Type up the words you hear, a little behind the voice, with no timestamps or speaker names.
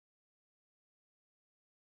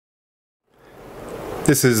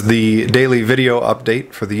This is the daily video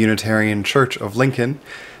update for the Unitarian Church of Lincoln.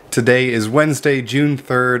 Today is Wednesday, June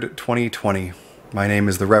 3rd, 2020. My name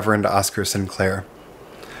is the Reverend Oscar Sinclair.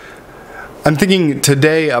 I'm thinking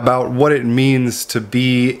today about what it means to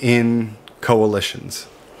be in coalitions.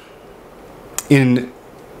 In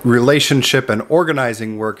relationship and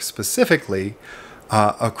organizing work specifically,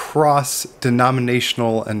 across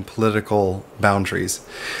denominational and political boundaries.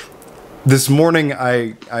 This morning,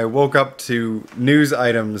 I woke up to news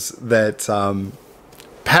items that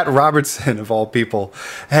Pat Robertson, of all people,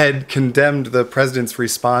 had condemned the president's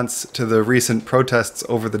response to the recent protests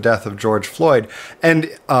over the death of George Floyd.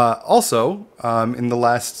 And also, in the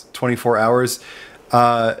last 24 hours,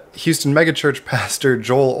 Houston megachurch pastor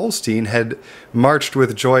Joel Osteen had marched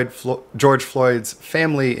with George Floyd's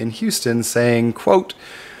family in Houston saying, quote,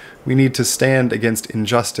 "We need to stand against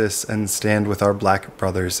injustice and stand with our black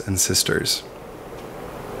brothers and sisters."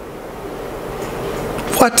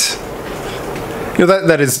 What? You know,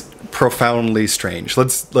 that is profoundly strange.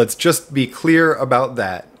 Let's just be clear about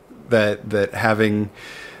that having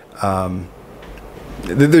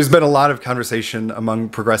there's been a lot of conversation among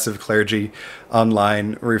progressive clergy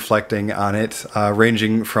online reflecting on it,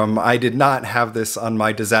 ranging from "I did not have this on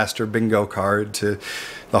my disaster bingo card" to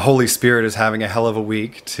 "the Holy Spirit is having a hell of a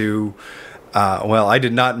week" to well, I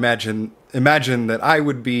did not imagine that I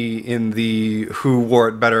would be in the "Who Wore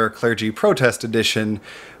It Better" clergy protest edition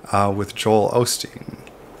with Joel Osteen.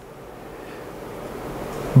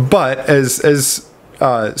 But as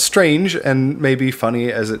strange and maybe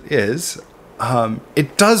funny as it is,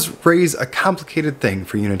 it does raise a complicated thing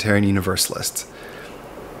for Unitarian Universalists,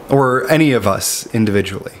 or any of us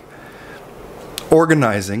individually.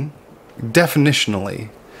 Organizing, definitionally,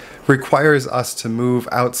 requires us to move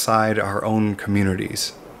outside our own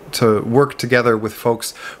communities, to work together with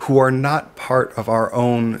folks who are not part of our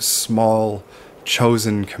own small,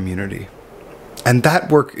 chosen community. And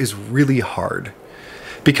that work is really hard,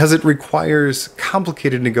 because it requires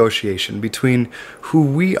complicated negotiation between who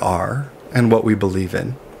we are and what we believe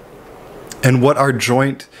in, and what our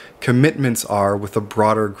joint commitments are with a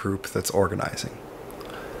broader group that's organizing.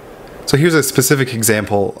 So here's a specific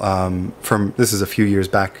example this is a few years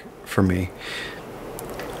back for me.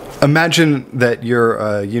 Imagine that you're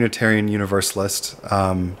a Unitarian Universalist,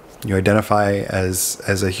 you identify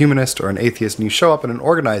as a humanist or an atheist, and you show up at an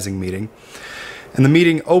organizing meeting, and the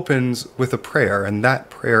meeting opens with a prayer, and that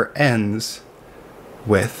prayer ends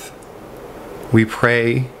with, "We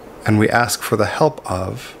pray and we ask for the help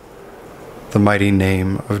of the mighty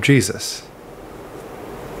name of Jesus."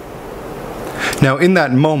 Now, in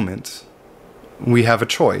that moment, we have a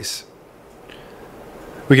choice.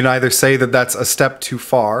 We can either say that that's a step too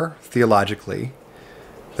far, theologically,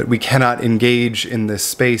 that we cannot engage in this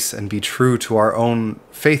space and be true to our own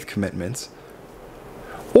faith commitments,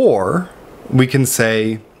 or we can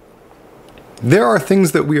say, there are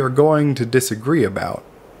things that we are going to disagree about.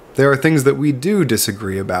 There are things that we do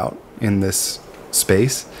disagree about in this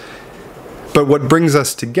space, but what brings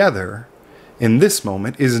us together in this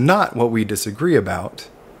moment is not what we disagree about,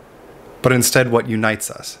 but instead what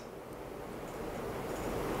unites us.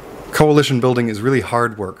 Coalition building is really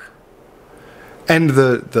hard work. And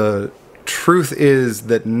the truth is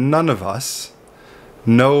that none of us,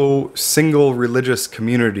 no single religious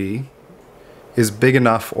community, is big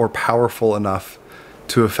enough or powerful enough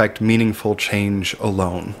to affect meaningful change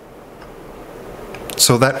alone.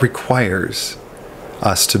 So that requires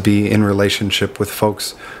us to be in relationship with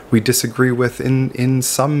folks we disagree with in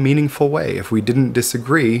some meaningful way. If we didn't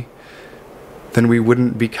disagree, then we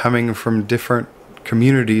wouldn't be coming from different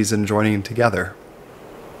communities and joining together.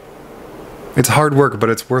 It's hard work, but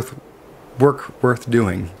it's worth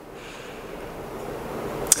doing.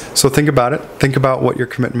 So think about it. Think about what your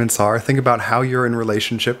commitments are. Think about how you're in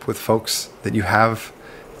relationship with folks that you have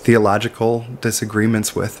theological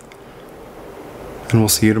disagreements with. And we'll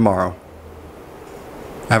see you tomorrow.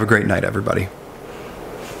 Have a great night, everybody.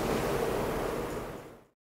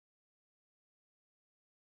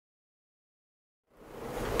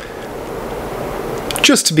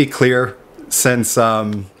 Just to be clear, since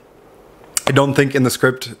I don't think in the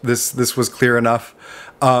script this was clear enough,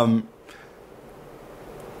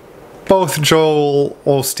 both Joel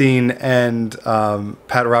Osteen and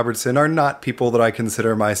Pat Robertson are not people that I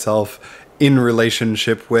consider myself in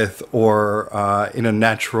relationship with or in a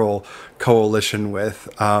natural coalition with.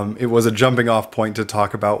 It was a jumping off point to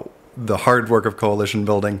talk about the hard work of coalition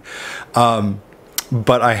building.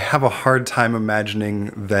 But I have a hard time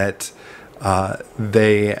imagining that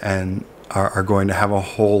they are going to have a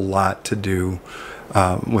whole lot to do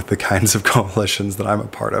with the kinds of coalitions that I'm a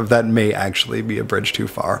part of. That may actually be a bridge too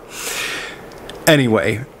far.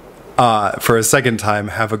 Anyway, for a second time,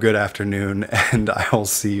 have a good afternoon, and I'll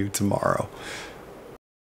see you tomorrow.